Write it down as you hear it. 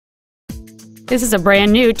This is a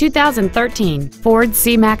brand new 2013 Ford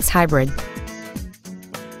C-Max Hybrid.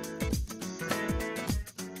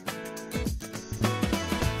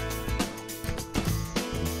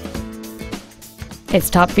 Its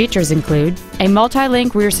top features include a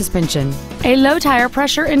multi-link rear suspension, a low tire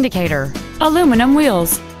pressure indicator, aluminum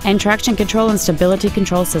wheels, and traction control and stability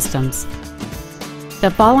control systems.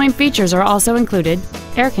 The following features are also included: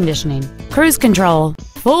 air conditioning, cruise control,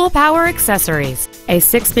 full power accessories, a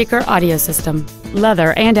 6-speaker audio system,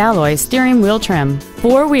 leather and alloy steering wheel trim,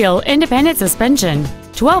 4-wheel independent suspension,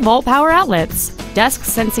 12-volt power outlets, dusk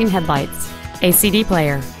sensing headlights, a CD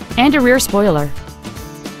player, and a rear spoiler.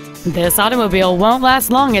 This automobile won't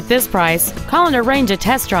last long at this price. Call and arrange a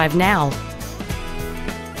test drive now.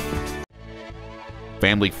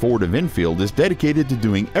 Family Ford of Enfield is dedicated to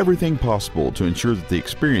doing everything possible to ensure that the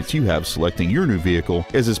experience you have selecting your new vehicle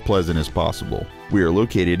is as pleasant as possible. We are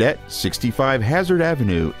located at 65 Hazaard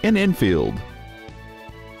Avenue in Enfield.